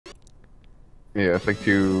Yeah, it's like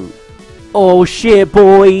two. Oh shit,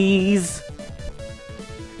 boys!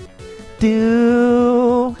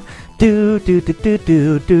 Do do do do do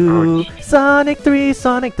do do. Oh, Sonic 3,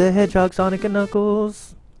 Sonic the Hedgehog, Sonic and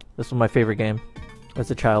Knuckles. This was my favorite game as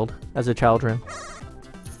a child. Children.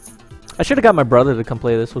 I should have got my brother to come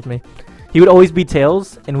play this with me. He would always be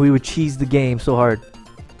Tails, and we would cheese the game so hard.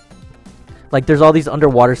 Like, there's all these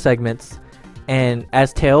underwater segments, and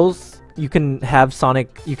as Tails, you can have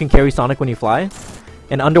Sonic. You can carry Sonic when you fly,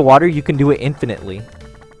 and underwater you can do it infinitely.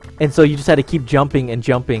 And so you just had to keep jumping and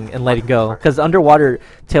letting go. Because underwater,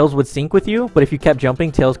 Tails would sink with you, but if you kept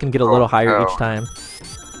jumping, Tails can get a little higher each time.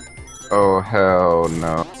 Oh hell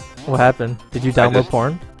no! What happened? Did you download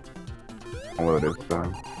porn? Downloaded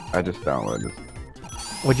so I just downloaded.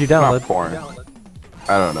 What'd you download? Not porn.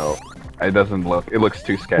 I don't know. It doesn't look. It looks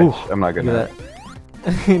too sketch. Ooh, I'm not gonna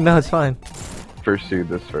no, it's fine. pursue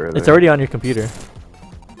this further. It's already on your computer.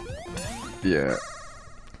 Yeah.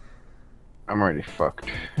 I'm already fucked.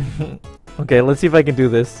 Okay, let's see if I can do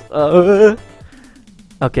this.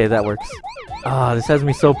 Okay, that works. Ah, this has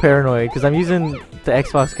me so paranoid because I'm using the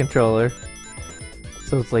Xbox controller.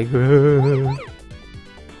 So it's like.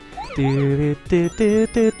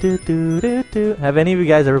 Have any of you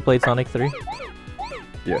guys ever played Sonic 3?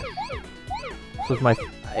 Yes. So it's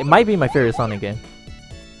it might be my favorite Sonic game.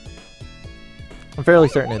 I'm fairly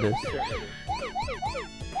certain it is.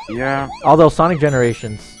 Yeah. Although Sonic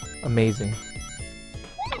Generations, amazing.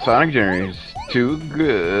 Sonic Generations too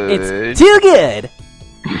good. It's too good.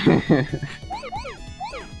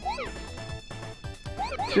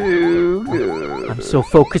 Too good. I'm so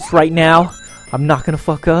focused right now. I'm not gonna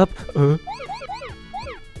fuck up.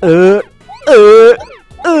 It's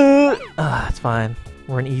fine.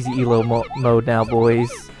 We're in easy elo mode now,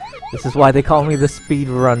 boys. This is why they call me the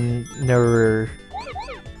speedrunner.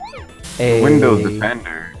 Windows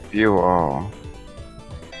Defender. You all.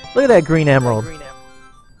 Look at that green emerald.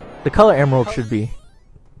 The color emerald should be.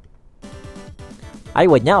 I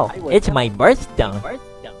would know. It's my birthstone.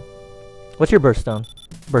 What's your birthstone?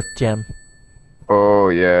 Birth gem. Oh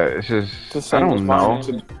yeah, it's just. I don't know.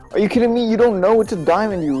 Are you kidding me? You don't know it's a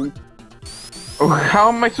diamond, you. Oh, how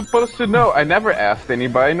am I supposed to know? I never asked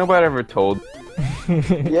anybody. Nobody ever told.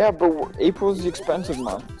 Yeah, but April's the expensive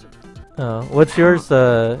month. Oh, what's yours,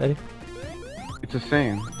 Eddie? It's the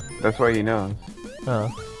same. That's why he knows. Oh.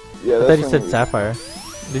 Yeah, I thought you said sapphire.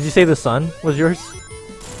 Did you say the sun was yours?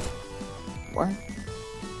 What?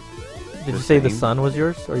 Did you say the sun was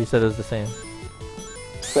yours, or you said it was the same?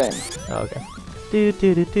 Same. Oh, okay.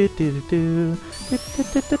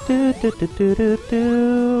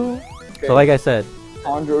 So like I said.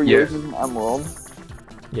 Andre, yours is an emerald.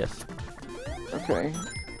 Yes. Okay.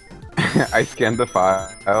 I scanned the file.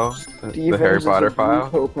 The Harry Potter file.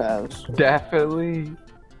 Topaz. Definitely.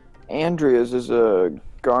 Andrea's is a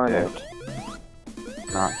garnet.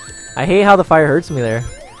 Not. I hate how the fire hurts me there.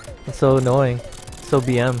 It's so annoying. So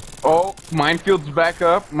BM. Oh, Minefield's back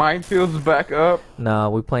up. Minefield's back up. Nah,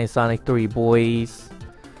 we playing Sonic 3, boys.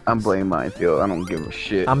 I'm blaming Minefield. I don't give a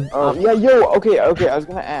shit. Yeah, yo, okay, I was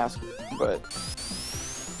gonna ask, but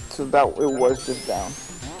so that it was just down.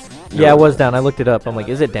 Yeah, it was down. I looked it up. I'm like,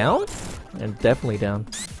 is it down? And definitely down.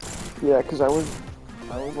 Yeah, cause I was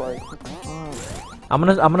like, I'm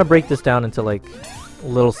gonna break this down into like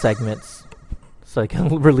little segments, so I can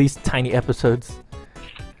release tiny episodes.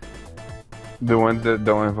 The ones that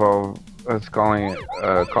don't involve us calling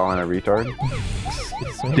a retard.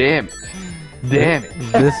 Damn it! Damn it!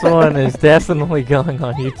 This one is definitely going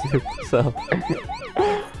on YouTube, so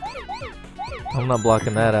I'm not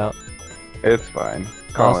blocking that out. It's fine.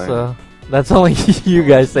 Also, that's only you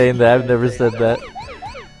guys saying that. I've never said that.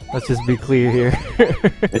 Let's just be clear here.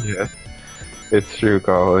 Yeah, it's true,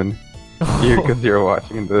 Colin. Because you're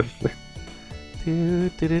watching this.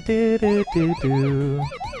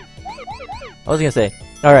 I was gonna say,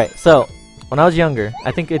 alright, so, when I was younger,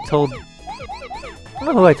 I think it told, I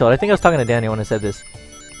don't know who I told, I think I was talking to Daniel when I said this,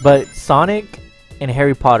 but Sonic and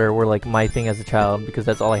Harry Potter were like my thing as a child, because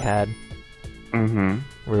that's all I had. Mm-hmm.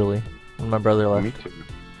 Really. When my brother left. Me too.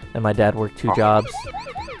 And my dad worked 2 jobs,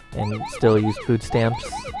 and still used food stamps,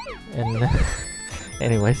 and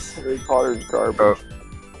anyways. Harry Potter's garbage. Oh,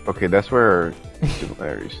 okay, that's where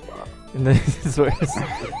similarities stop. And this is where,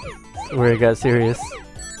 where it got serious.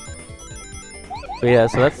 But yeah,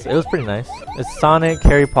 so it was pretty nice. It's Sonic,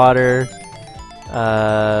 Harry Potter,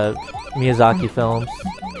 Miyazaki films,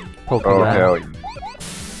 Pokemon. Oh hell yeah.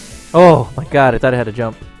 Oh my god, I thought I had to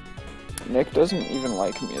jump. Nick doesn't even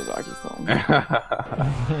like Miyazaki films.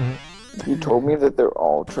 He told me that they're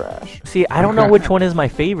all trash. See, I don't know which one is my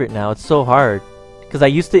favorite now. It's so hard. Because it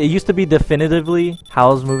used to be definitively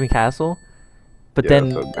Howl's Moving Castle, But Yeah,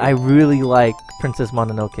 then so good. I really like Princess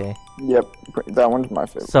Mononoke. Yep, that one's my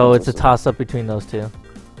favorite. So it's a princess. toss-up between those two.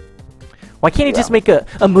 Why can't he Yeah. just make a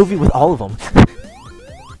movie with all of them?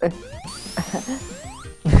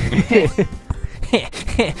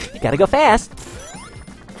 You gotta go fast.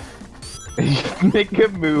 Make a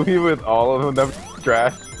movie with all of them. That's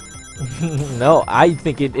trash. No, I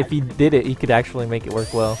think if he did it, he could actually make it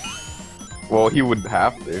work well. Well, he would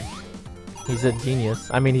have to. He's a genius.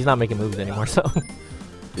 I mean, he's not making movies anymore, so.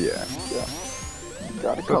 Yeah.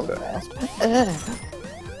 Gotta So go sad. fast.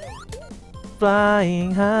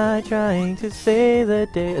 Flying high, trying to save the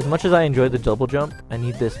day. As much as I enjoy the double jump, I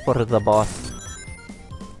need this for the boss.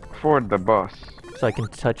 For the boss. So I can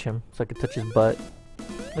touch him. So I can touch his butt.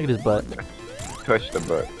 Look at his butt. Touch the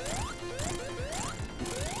butt.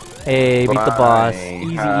 Hey, beat the boss. Flying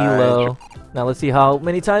Easy high, elo. Now let's see how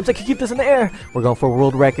many times I can keep this in the air. We're going for a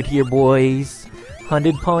world record here, boys.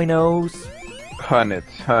 100 pointos. Hundreds.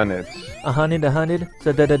 100.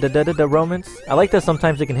 So the Romans. I like that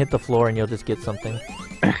sometimes it can hit the floor and you'll just get something.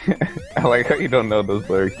 I like how you don't know those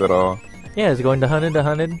lyrics at all. Yeah, it's going to 100.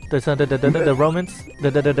 The Romans.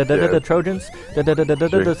 The Trojans.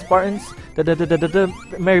 The Spartans. The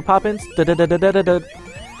Mary Poppins.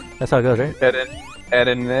 That's how it goes, right? Ed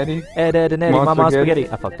and Eddie. Ed and Eddie. Monster Mama Spaghetti.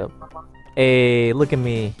 Spaghetti. I fucked up. Hey, look at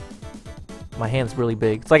me. My hand's really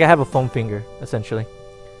big. It's like I have a foam finger, essentially.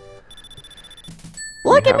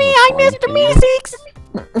 Look at have me, a I'm foam Mr. finger?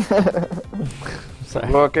 Meeseeks! Sorry.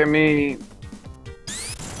 Look at me.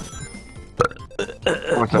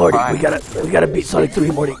 What's Morty, a we gotta beat Sonic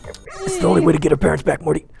 3, Morty. It's the only way to get our parents back,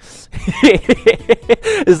 Morty.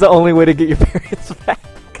 It's the only way to get your parents back.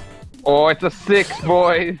 Oh, it's a 6,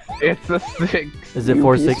 boys. It's a 6. Is it You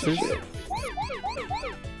 4 piece of 6s? shit.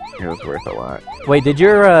 It was worth a lot. Wait, did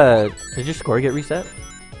your score get reset?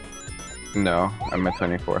 No, I'm at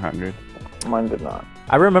 2400. Mine did not.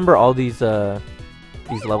 I remember all these levels.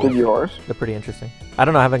 Did yours? They're pretty interesting. I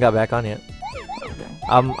don't know, I haven't got back on yet. Okay.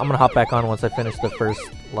 I'm gonna hop back on once I finish the first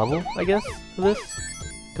level, I guess, of this.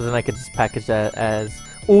 Because then I could just package that as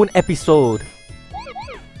un episode.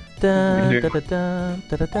 Dun, You dun, dun, dun,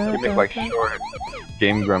 dun, dun, You make dun, like dun. short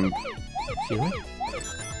Game Grumps Excuse me?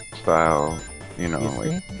 style, you know, Excuse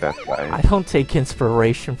me? like that size. I don't take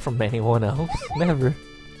inspiration from anyone else. Never.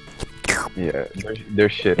 Yeah, they're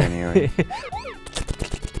shit anyway.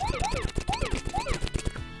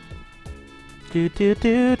 Do do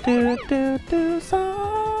do do do do song.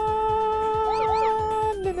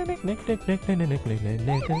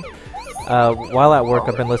 While at work,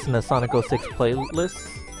 I've been listening to Sonic 06 playlists.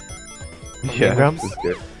 Yeah, Grumps? this is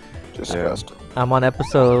good. Disgusting. I'm on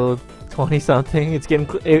episode 20 something. It's getting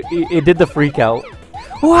it did the freak out.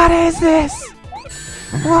 What is this?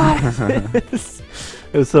 What is this?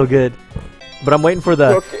 It was so good. But I'm waiting for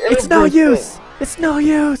the Look, it's no everything. use. It's no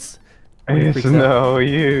use. It's freaks out. no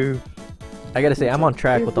use. I gotta say, I'm on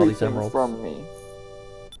track with all these Everything emeralds. from me. You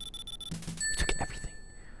took everything.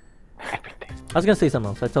 I was gonna say something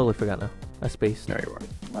else. I totally forgot now. I spaced. No, you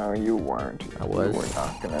weren't. No, you weren't. I was. You were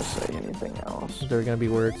not gonna say anything else. There are gonna be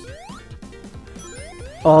words.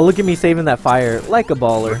 Oh, look at me saving that fire like a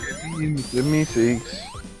baller. Give me 6.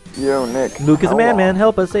 Yo, Nick. Luke is a how man, long- man.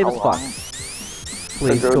 Help us save how us. long Fuck.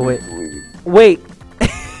 Please ago go did away. you leave? Wait.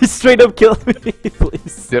 Straight up kill me,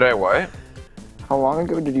 please. Did I what? How long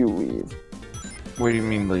ago did you leave? What do you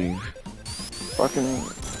mean leave? Fucking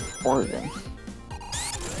Oregon.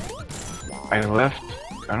 I left.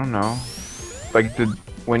 I don't know. Like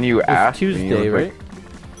when you It was asked me, Tuesday, it was right?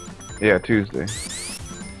 like, yeah, Tuesday.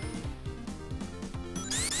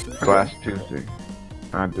 Last Tuesday.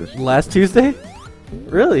 Not this. Last Tuesday?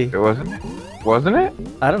 Really? It wasn't it? Wasn't it?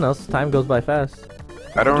 I don't know. Time goes by fast.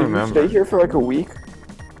 I don't Did remember. you stay here for like a week?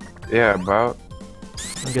 Yeah, about.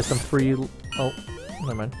 I get some free. Oh,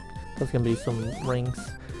 never mind. There's gonna be some rings,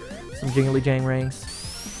 some jingly jang rings.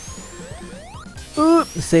 Ooh,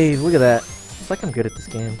 save. Look at that. It's like I'm good at this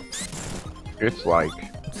game. It's like.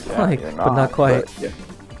 It's Yeah, like, you're but not quite. but yeah.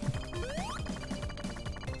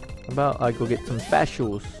 How about I go get some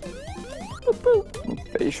facials?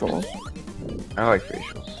 Facials. I like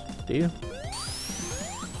facials. Do you?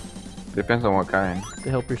 Depends on what kind. To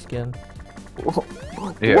help your skin.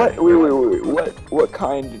 Yeah. What? Wait. What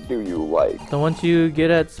kind do you like? The ones you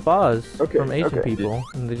get at spas Okay, from Asian okay. people,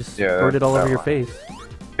 and they just Yeah, squirt it all that over your one.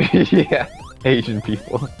 face. Yeah, Asian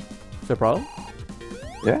people. Is there a problem?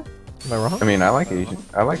 Yeah. Am I wrong? I mean, I like Asian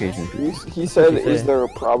people. He said, What'd you "Is say? there a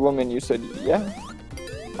problem?" And you said, "Yeah,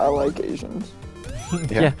 I like Asians."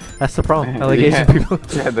 yeah. That's the problem. I like Yeah. Asian people.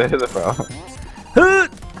 Yeah, that is a problem.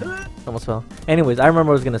 Almost fell. Anyways, I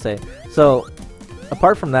remember what I was gonna say. So,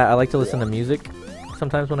 apart from that, I like to listen to music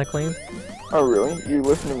sometimes when I clean. Oh really? You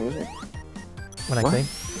listen to music? when I What? clean.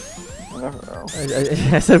 I never know.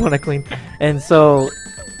 I said when I clean. And so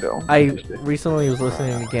Still. I recently was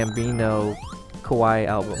listening to Gambino Kawaii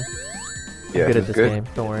album. I'm Yeah, good at it's this good. game,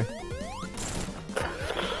 don't worry.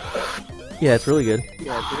 Yeah, it's really good.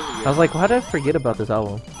 I was like, why did I forget about this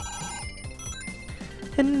album?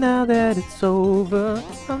 And now that it's over,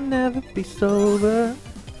 I'll never be sober.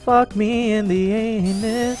 Fuck me in the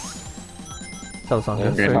anus. That's how the song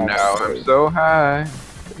goes. Yeah, And right? now I'm so high.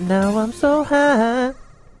 Now I'm so high.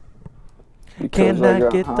 Because Can I I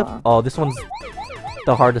got get the... high. Oh, this one's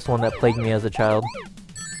the hardest one that plagued me as a child.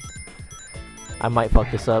 I might fuck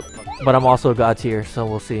this up. But I'm also God tier, so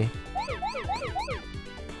we'll see.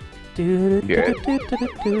 Yeah.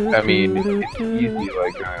 I mean, it's easy.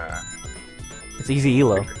 Like, It's easy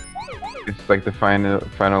elo. it's like the final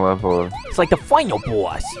level. It's like the final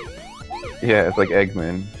boss. Yeah, it's like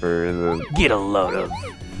Eggman for the. Get a load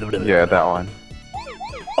of... Yeah, that one.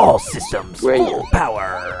 All systems Wait. full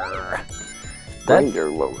power. That Raider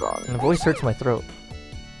Logon. the voice hurts my throat.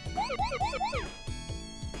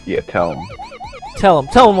 Yeah, tell him. Tell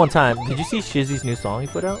him one time. Did you see Shizzy's new song he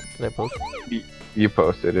put out? Did I post? You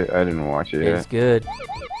posted it. I didn't watch it It's yet. good.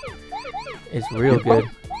 It's real good.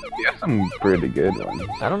 Yeah, some pretty good ones.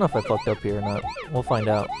 I don't know if I fucked up here or not. We'll find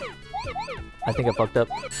out. I think I fucked up.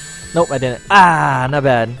 Nope, I didn't. Ah, not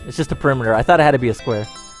bad. It's just a perimeter. I thought it had to be a square.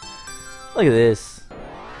 Look at this.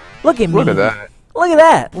 Look at me. Look at that. Look at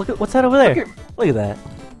that. Look at what's that over there. Look Look at that.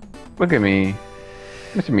 Look at me.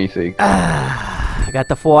 Mr. Meeseeks. Ah, I got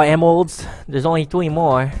the 4 emeralds. There's only 3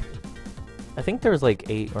 more. I think there's like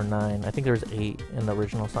 8 or 9. I think there's 8 in the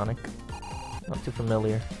original Sonic. Not too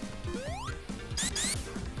familiar.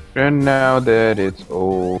 And now that it's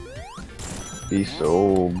old, be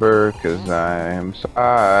sober, cause I'm so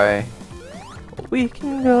high. We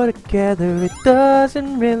can go together, it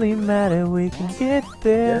doesn't really matter, we can get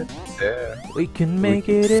there. Yeah. We can make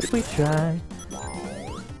it if we try.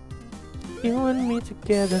 You and me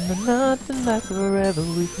together, no, nothing lasts forever,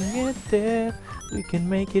 we can get there. We can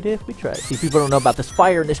make it if we try. See, people don't know about this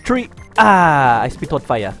fire in this tree. Ah, I speak on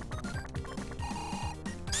fire.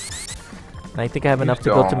 And I think I have enough to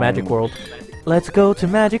go to Magic World. Let's go to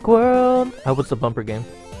Magic World. How was the bumper game?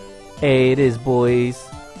 Hey, it is, boys.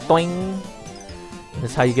 Boing.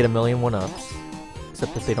 This is how you get 1,000,000 1-ups.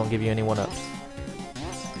 Except that they don't give you any 1-ups.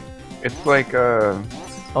 It's like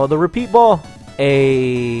Oh, the repeat ball.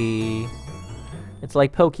 Hey. It's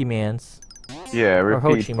like Pokemon's. yeah, Or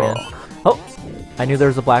repeat ball. Ho-Chi-Man. Oh, I knew there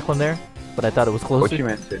was a black one there, but I thought it was closer.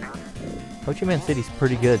 Ho-Chi-Man City. Ho-Chi-Man City's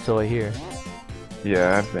pretty good, so I hear.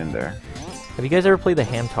 Yeah, I've been there. Have you guys ever played the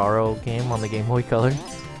Hamtaro game on the Game Boy Color?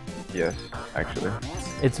 Yes, actually.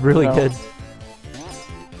 It's really No. good.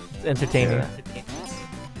 It's entertaining. Yeah.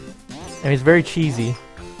 I mean, it's very cheesy.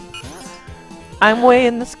 I'm way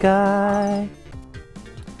in the sky.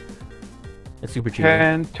 It's super cheesy,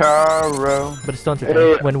 Kentaro, but it's still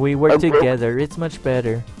entertaining. Hey, When we work I broke- together, it's much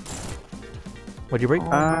better. What'd you break?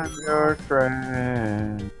 I'm your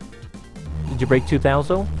friend. Did you break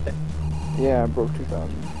 2,000? Yeah, I broke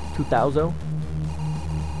 2,000. 2,000?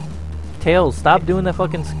 Tails, stop doing that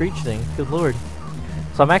fucking screech thing. Good lord.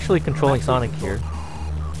 So I'm actually controlling Sonic here.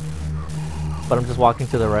 But I'm just walking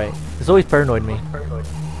to the right. It's always paranoid me.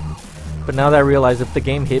 But now that I realize if the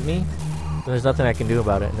game hit me, then there's nothing I can do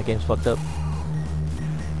about it and the game's fucked up.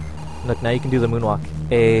 Look, now you can do the moonwalk.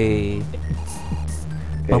 Hey.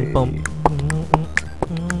 Bum bum.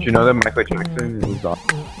 Do you know that Michael Jackson is on?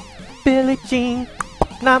 Billie Jean,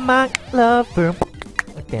 not my lover.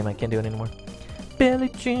 Damn, I can't do it anymore. Billie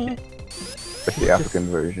Jean. It's the African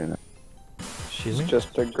version. Excuse She's me?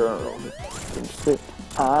 just a girl. Thinks that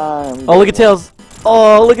I'm Oh, look at Tails!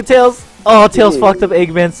 Oh, look at Tails! Oh, Tails Dude. fucked up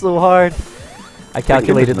Eggman so hard. I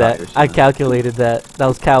calculated not that. your I son. calculated that. That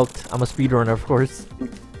was calced. I'm a speedrunner, of course.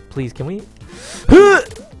 Please, can we?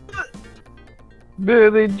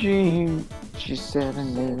 Billie Jean. She said her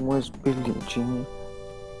name was Billie Jean.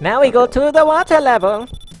 Now we go to the water level.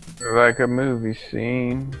 Like a movie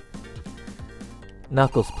scene.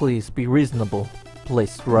 Knuckles, please be reasonable.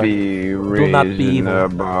 Place right. Be Do not be evil.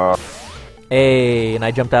 reasonable. Hey, and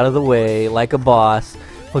I jumped out of the way like a boss.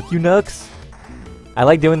 Fuck you, Nux. I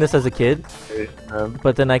like doing this as a kid,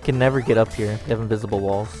 but then I can never get up here. They have invisible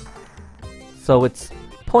walls. So it's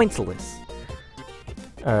pointless.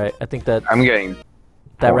 Alright, I think that I'm getting.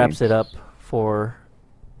 that wraps it points. up for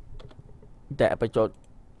that episode.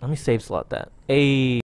 Let me save slot that. Hey.